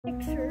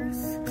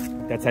Pictures.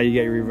 That's how you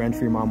get your revenge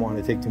for your mom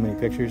wanting to take too many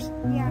pictures?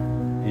 Yeah.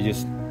 You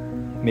just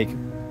make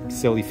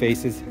silly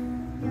faces? Yeah.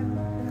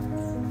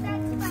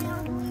 That's my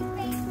ugly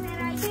face that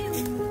I do.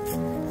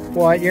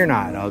 What? You're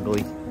not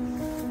ugly.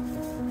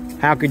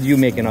 How could you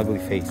make an ugly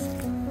face?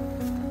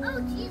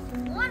 Oh, geez.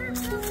 Water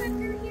fills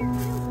under here,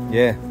 too.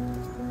 Yeah.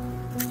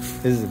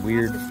 This is a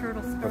weird,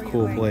 but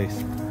cool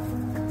place.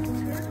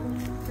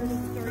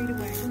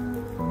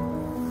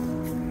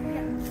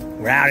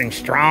 We're out in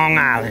Strong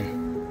Island.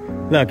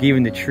 Look,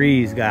 even the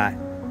trees got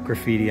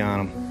graffiti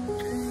on them.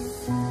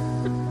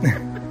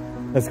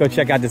 Let's go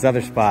check out this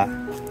other spot.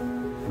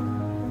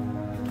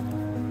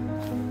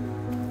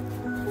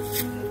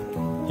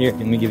 Here,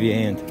 let me give you a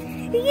hand.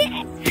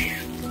 Yes.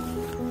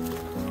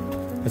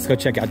 Let's go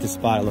check out this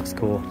spot. It looks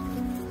cool.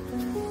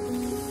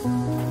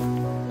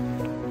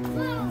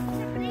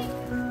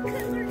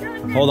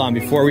 Hold on,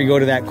 before we go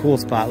to that cool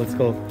spot, let's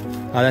go.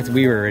 Oh,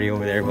 we were already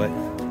over there, but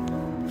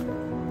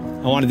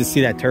I wanted to see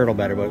that turtle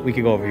better, but we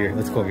could go over here.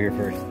 Let's go over here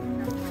first.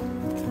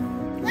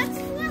 Let's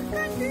look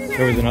under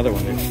There was another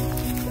one there.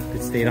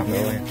 It stayed on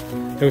the land.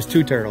 There was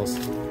 2 turtles.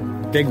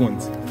 Big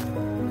ones.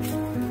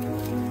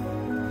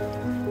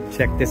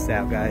 Check this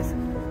out, guys.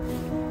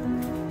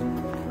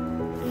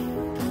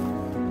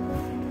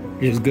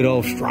 Here's good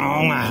old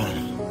Strong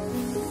Island.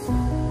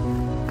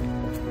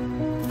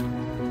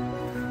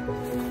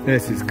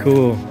 This is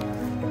cool.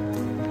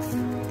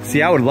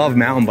 See, I would love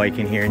mountain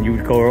biking here, and you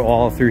would go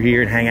all through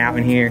here and hang out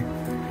in here.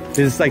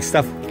 There's like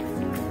stuff.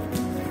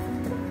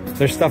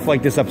 There's stuff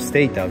like this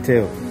upstate though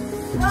too,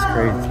 which is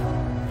crazy.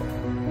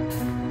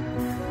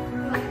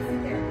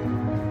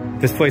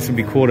 This place would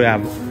be cool to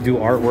do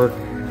artwork.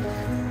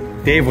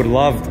 Dave would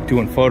love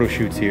doing photo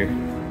shoots here.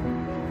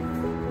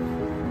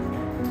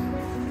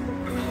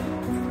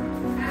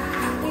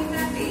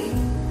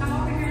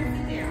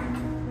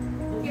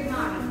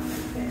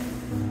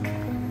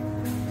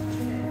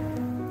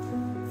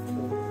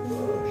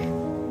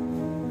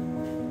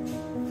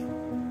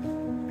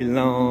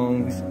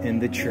 Belongs in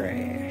the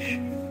trash.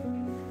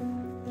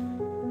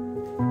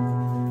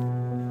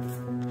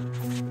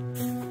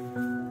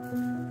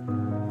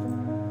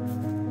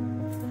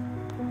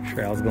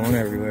 Trails going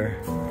everywhere.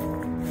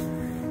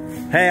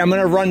 Hey, I'm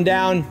gonna run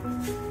down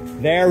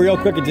there real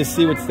quick and just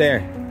see what's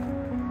there.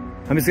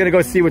 I'm just gonna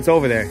go see what's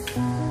over there.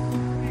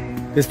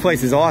 This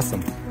place is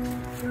awesome.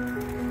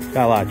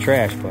 Got a lot of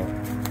trash, but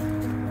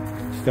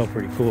still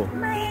pretty cool.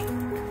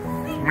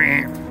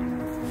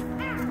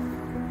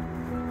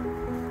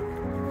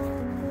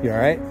 You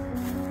alright?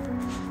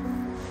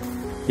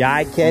 You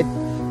alright, kid?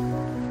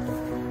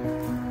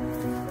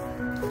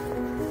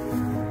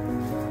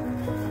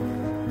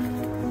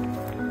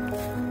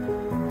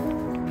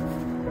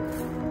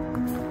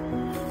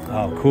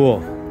 Oh, cool.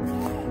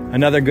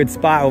 Another good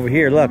spot over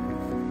here, look.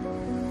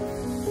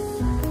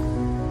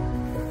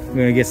 I'm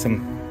gonna get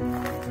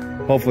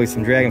hopefully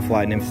some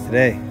dragonfly nymphs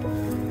today.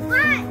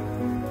 What?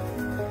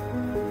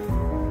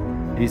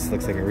 This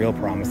looks like a real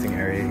promising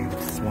area with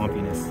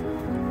swampiness.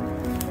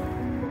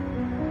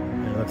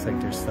 It looks like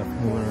there's stuff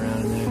moving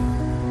around in there.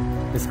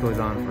 This goes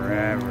on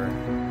forever. I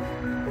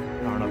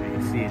don't know if you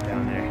can see it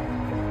down there.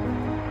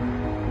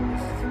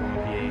 This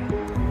swampy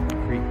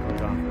creek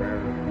goes on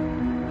forever.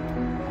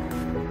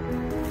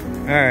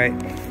 Alright.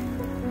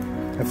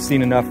 I've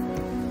seen enough. I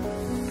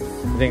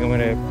think I'm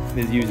gonna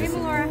use this.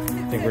 I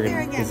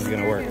think this is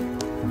gonna work.